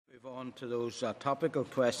Move on to those topical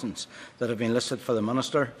questions that have been listed for the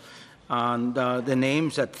Minister. And the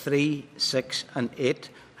names at 3, 6 and 8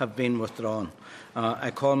 have been withdrawn.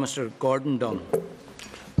 I call Mr Gordon Dunn.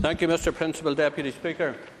 Thank you, Mr Principal Deputy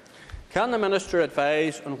Speaker. Can the Minister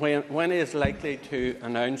advise on when he is likely to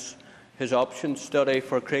announce his option study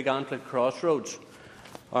for Craigantlet Crossroads?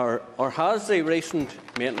 Or has the recent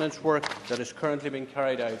maintenance work that is currently being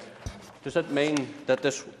carried out, does it mean that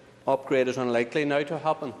this upgrade is unlikely now to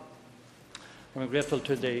happen? I'm grateful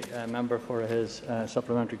to the member for his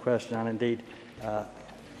supplementary question, and indeed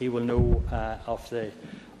he will know of the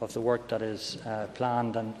work that is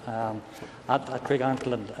planned and at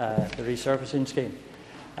Craigantlet, the resurfacing scheme,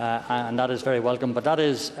 and that is very welcome. But that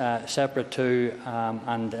is separate to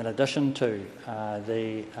and in addition to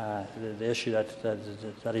the issue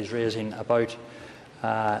that he's raising about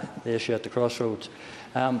the issue at the crossroads.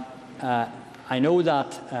 I know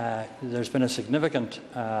that there's been a significant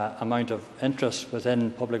amount of interest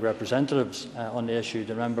within public representatives on the issue.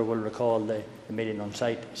 The member will recall the meeting on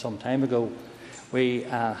site some time ago. We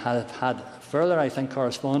have had further, I think,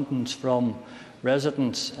 correspondence from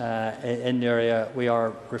residents in the area. We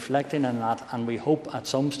are reflecting on that, and we hope at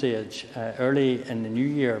some stage, early in the new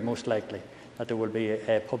year most likely, that there will be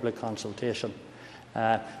a public consultation.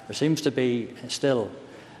 There seems to be still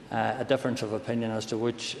a difference of opinion as to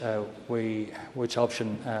which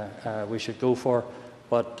option we should go for,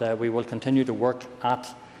 but we will continue to work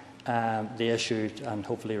at the issue and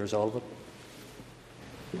hopefully resolve it.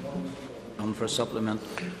 On for a supplement.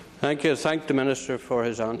 Thank you. Thank the Minister for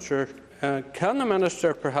his answer. Can the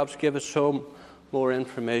Minister perhaps give us some more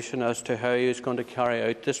information as to how he is going to carry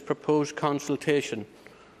out this proposed consultation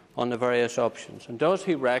on the various options? And does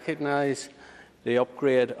he recognise the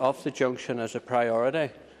upgrade of the junction as a priority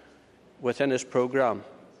within his programme,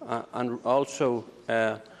 and also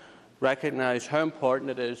recognise how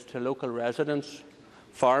important it is to local residents,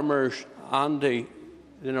 farmers and the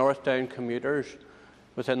North Down commuters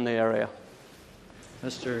within the area?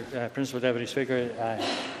 Mr Principal Deputy Speaker,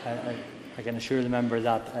 I can assure the member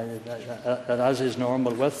that, as is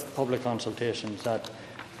normal with public consultations, that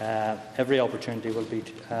every opportunity will be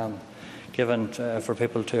given for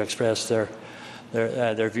people to express their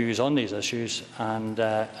views on these issues, and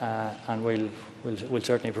we'll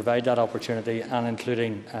certainly provide that opportunity, and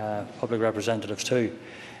including public representatives too.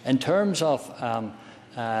 In terms of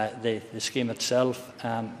the scheme itself,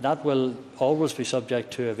 that will always be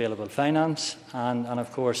subject to available finance, and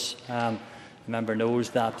of course the member knows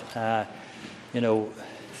that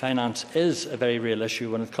finance is a very real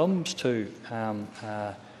issue when it comes to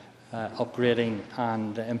upgrading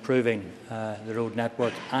and improving the road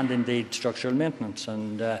network, and indeed structural maintenance.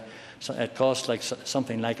 And so it costs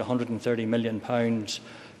something like £130 million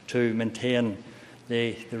to maintain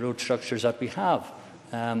the road structures that we have.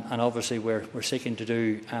 And obviously we're seeking to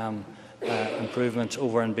do improvements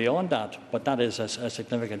over and beyond that. But that is a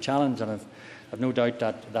significant challenge, and I've no doubt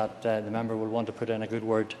that the member will want to put in a good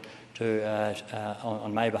word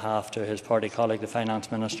on my behalf to his party colleague, the Finance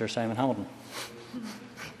Minister, Simon Hamilton.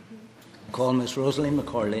 Call Ms Rosalie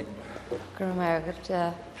McCorley.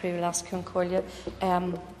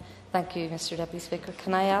 Thank you, Mr Deputy Speaker.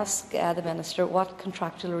 Can I ask the Minister what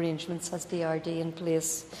contractual arrangements has DRD in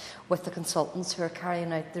place with the consultants who are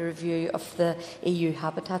carrying out the review of the EU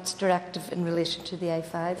Habitats Directive in relation to the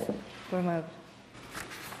A5?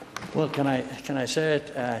 Well, can I say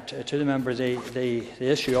it to the member? The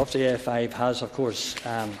issue of the A5 has, of course,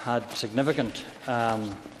 had significant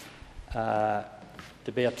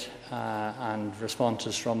debate and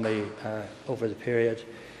responses from me over the period,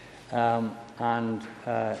 and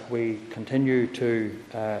we continue to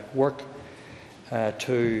work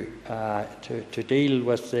to deal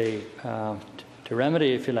with to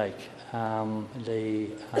remedy, if you like, the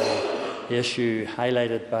issue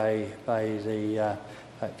highlighted by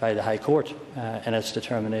the High Court in its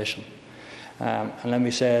determination. And let me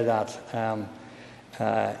say that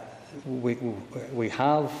we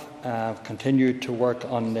have continued to work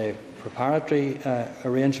on the preparatory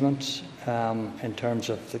arrangements in terms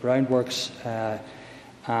of the groundworks,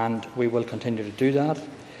 and we will continue to do that.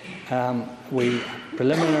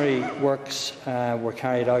 Preliminary works were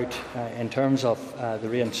carried out in terms of the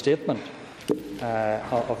reinstatement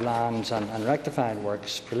of lands and rectifying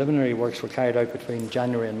works. Preliminary works were carried out between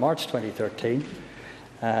January and March 2013.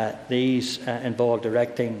 These involved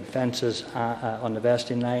erecting fences on the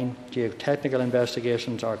vesting line, geotechnical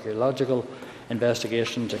investigations, archaeological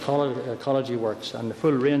investigations, ecology works, and the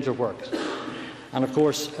full range of works. And of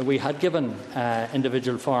course, we had given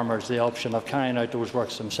individual farmers the option of carrying out those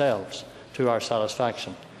works themselves to our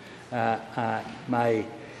satisfaction. My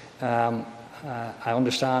I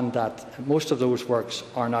understand that most of those works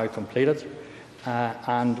are now completed,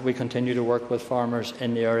 and we continue to work with farmers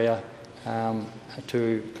in the area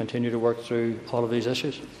to continue to work through all of these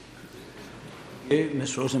issues.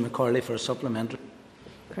 Ms Rosa McCorley for a supplementary.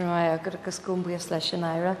 I thank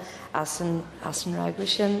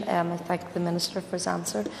the Minister for his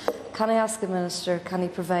answer. Can I ask the Minister, can he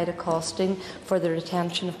provide a costing for the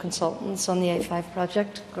retention of consultants on the A5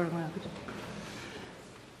 project?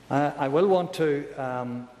 I will want to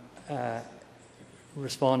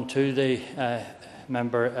respond to the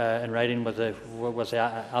member in writing with the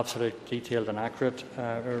absolute detailed and accurate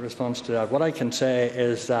response to that. What I can say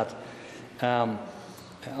is that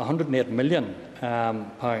 £108 million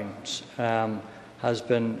has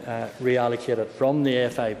been reallocated from the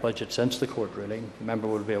AFI budget since the court ruling. The member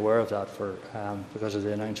will be aware of that because of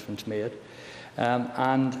the announcements made.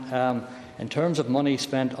 In terms of money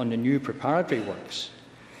spent on the new preparatory works,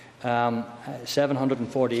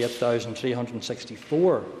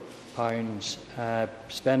 £748,364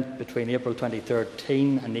 spent between April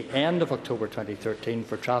 2013 and the end of October 2013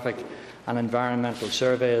 for traffic and environmental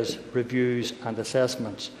surveys, reviews and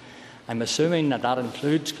assessments. I'm assuming that that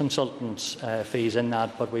includes consultants' fees in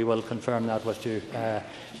that, but we will confirm that with you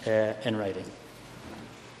in writing.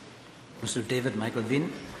 Mr David Michael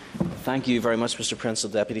Bean. Thank you very much, Mr Prince,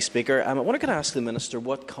 Deputy Speaker. I wonder, could I ask the Minister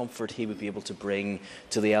what comfort he would be able to bring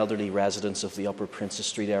to the elderly residents of the Upper Princess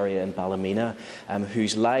Street area in Ballymena,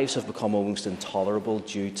 whose lives have become almost intolerable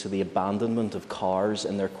due to the abandonment of cars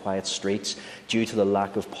in their quiet streets, due to the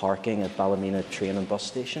lack of parking at Ballymena train and bus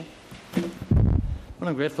station? Well,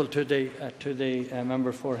 I'm grateful to the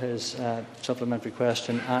member for his supplementary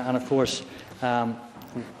question, and of course, I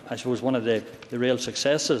suppose one of the real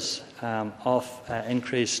successes of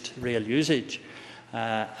increased rail usage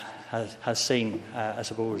has seen, I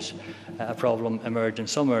suppose, a problem emerge in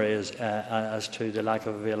some areas as to the lack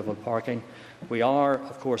of available parking. We are,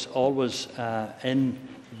 of course, always in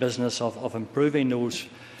the business of improving those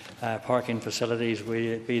parking facilities,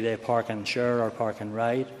 be they park and share or park and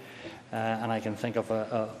ride. And I can think of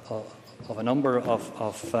a number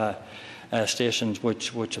of stations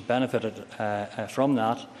which have benefited from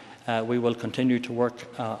that. We will continue to work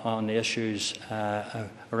on the issues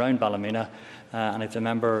around Ballymena, and if the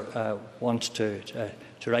member wants to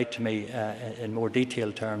write to me in more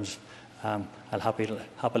detailed terms, I'll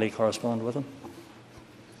happily correspond with him.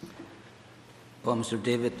 Well, Mr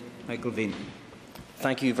David Michael Bean.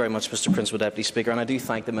 Thank you very much, Mr Prince, Deputy Speaker, and I do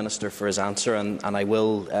thank the Minister for his answer, and I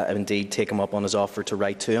will indeed take him up on his offer to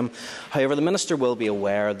write to him. However, the Minister will be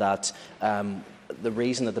aware that the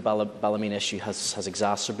reason that the Ballymena issue has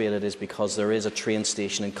exacerbated is because there is a train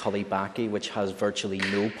station in Cullibackie which has virtually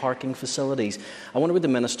no parking facilities. I wonder, would the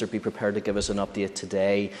Minister be prepared to give us an update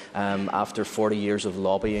today, after 40 years of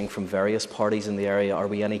lobbying from various parties in the area? Are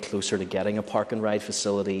we any closer to getting a park and ride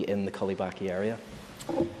facility in the Cullibackie area?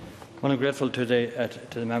 Well, I'm grateful to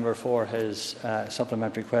the member for his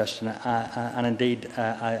supplementary question, and indeed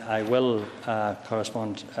I will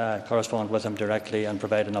correspond with him directly and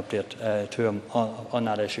provide an update to him on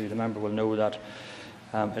that issue. The member will know that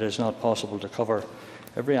it is not possible to cover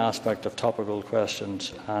every aspect of topical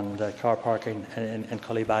questions, and car parking in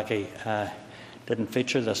Cullibackie didn't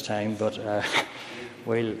feature this time, but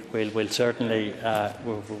we'll certainly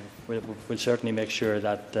make sure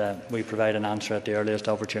that we provide an answer at the earliest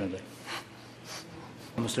opportunity.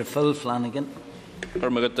 Mr Phil Flanagan. I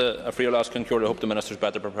hope the Minister is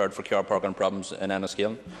better prepared for car parking problems in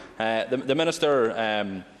Enniskillen. The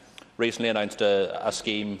Minister recently announced a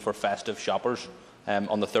scheme for festive shoppers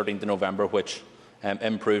on the 13th of November, which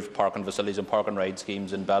improved parking facilities and park and ride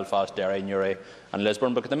schemes in Belfast, Derry, Newry and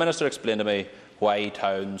Lisburn. But could the Minister explain to me why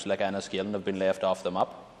towns like Enniskillen have been left off the map?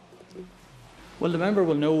 Well, the member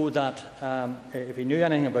will know that if he knew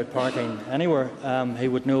anything about parking anywhere, he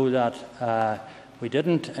would know that we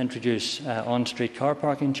didn't introduce on-street car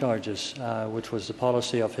parking charges, which was the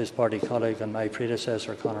policy of his party colleague and my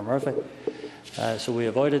predecessor, Conor Murphy. So we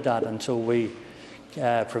avoided that, and so we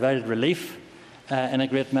provided relief in a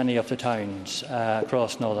great many of the towns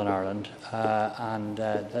across Northern Ireland, and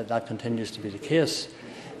that continues to be the case.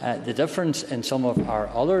 The difference in some of our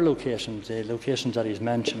other locations, the locations that he's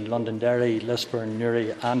mentioned, Londonderry, Lisburn,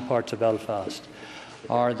 Newry and parts of Belfast,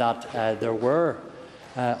 are that there were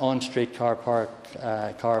on-street car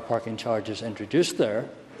parking charges introduced there,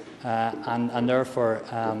 and therefore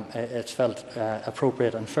it's felt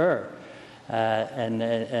appropriate and fair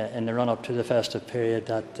in the run-up to the festive period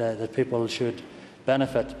that people should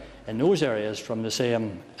benefit in those areas from the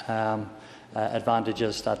same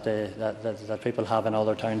advantages that people have in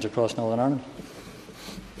other towns across Northern Ireland.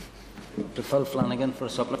 Phil Flanagan for a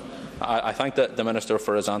supplement. I thank the Minister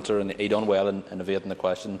for his answer, and he done well in evading the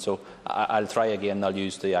question. So I'll try again. I'll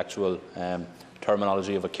use the actual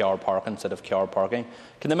terminology of a car park instead of car parking.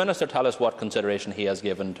 Can the Minister tell us what consideration he has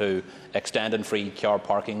given to extending free car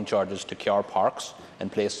parking charges to car parks in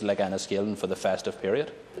places like Enniskillen for the festive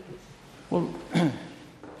period? Well,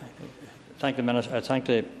 thank the Minister. I thank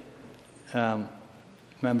the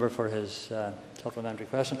member for his supplementary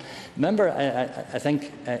question. The member, I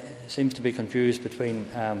think, seems to be confused between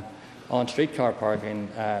on-street car parking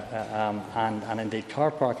and indeed car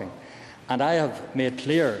parking. And I have made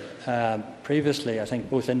clear previously, I think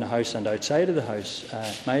both in the House and outside of the House,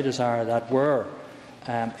 my desire that were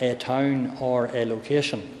a town or a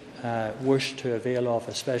location wished to avail of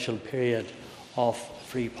a special period of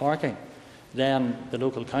free parking, then the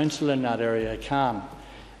local council in that area can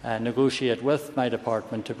negotiate with my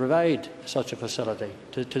department to provide such a facility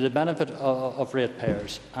to the benefit of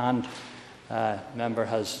ratepayers. And the member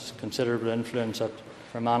has considerable influence at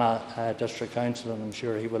Fermanagh District Council, and I'm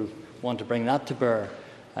sure he will want to bring that to bear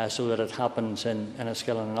so that it happens in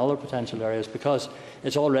Enniskillen and other potential areas, because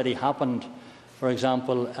it's already happened. For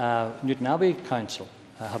example, Newton Abbey Council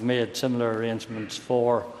have made similar arrangements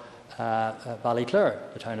for Ballyclare,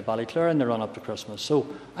 the town of Ballyclare, in the run-up to Christmas. So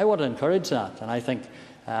I want to encourage that, and I think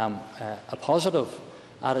a positive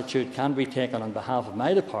attitude can be taken on behalf of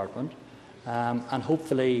my department, and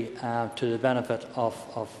hopefully to the benefit of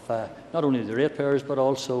not only the ratepayers but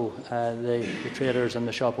also the traders and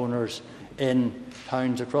the shop owners in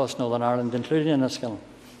towns across Northern Ireland, including Enniskillen.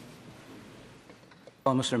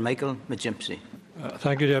 Mr. Michael McGimpsey.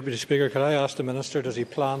 Thank you, Deputy Speaker. Could I ask the Minister, does he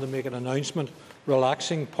plan to make an announcement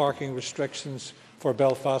relaxing parking restrictions for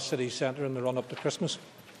Belfast City Centre in the run-up to Christmas?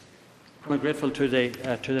 I'm grateful to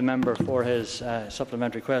the member for his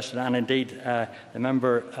supplementary question, and indeed the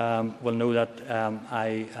member will know that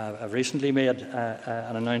I have recently made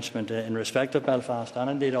an announcement in respect of Belfast and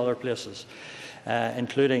indeed other places,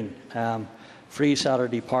 including free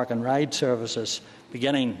Saturday park and ride services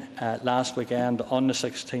beginning last weekend on the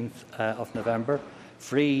 16th of November.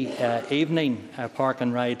 Free evening park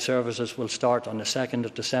and ride services will start on the 2nd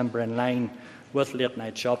of December in line with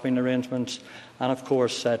late-night shopping arrangements. And of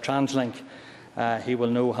course, TransLink, he will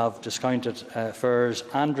know, have discounted fares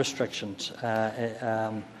and restrictions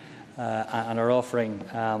and are offering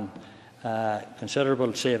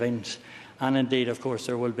considerable savings. And indeed, of course,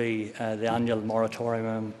 there will be the annual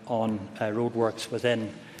moratorium on roadworks within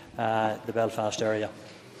the Belfast area.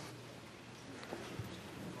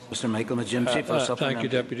 Mr. Michael McGimpsey for supplementary. Thank you,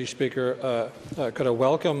 Deputy Speaker. Could I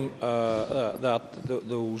welcome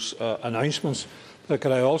those announcements? But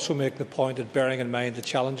could I also make the point that, bearing in mind the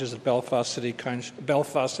challenges that Belfast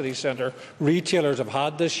City Centre retailers have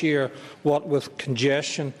had this year, what with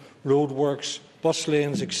congestion, roadworks, bus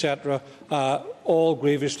lanes, etc., all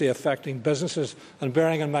grievously affecting businesses, and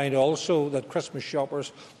bearing in mind also that Christmas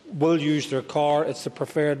shoppers will use their car, it's the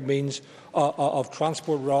preferred means of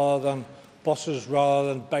transport rather than buses, rather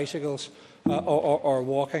than bicycles or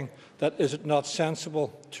walking, that is it not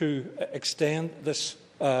sensible to extend this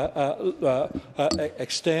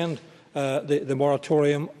the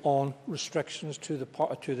moratorium on restrictions to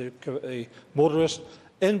the motorists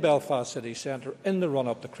in Belfast City Centre in the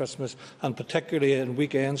run-up to Christmas, and particularly in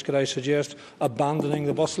weekends, could I suggest abandoning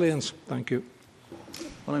the bus lanes? Thank you.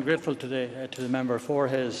 Well, I'm grateful to the member for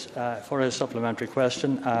his supplementary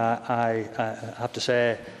question. I have to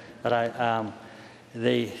say that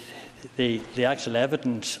the actual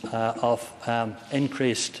evidence of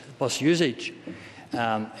increased bus usage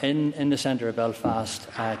in the centre of Belfast,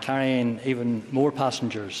 carrying even more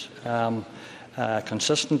passengers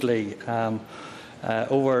consistently,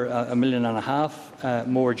 over 1.5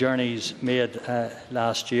 million more journeys made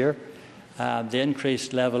last year. The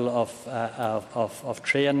increased level of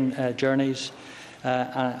train journeys,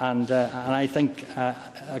 and I think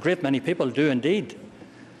a great many people do indeed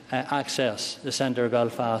access the centre of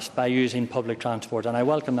Belfast by using public transport, and I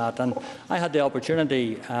welcome that. And I had the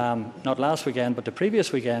opportunity, not last weekend but the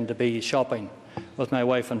previous weekend, to be shopping with my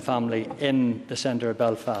wife and family in the centre of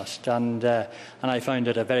Belfast, and I found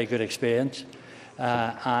it a very good experience.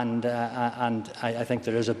 And I think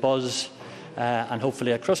there is a buzz, and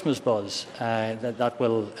hopefully a Christmas buzz, that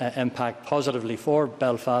will impact positively for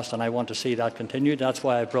Belfast, and I want to see that continued. That's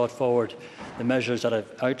why I brought forward the measures that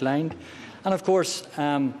I've outlined. And of course,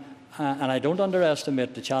 and I don't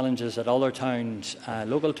underestimate the challenges that other towns,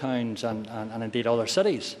 local towns and indeed other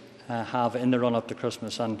cities have in the run-up to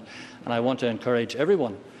Christmas, and I want to encourage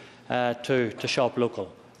everyone to shop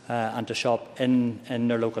local and to shop in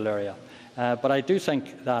their local area. But I do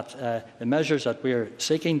think that the measures that we are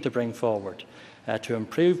seeking to bring forward to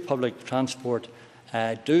improve public transport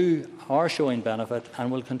are showing benefit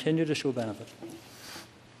and will continue to show benefit.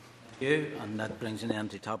 Thank you. And that brings an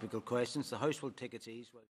end to topical questions. The House will take its ease.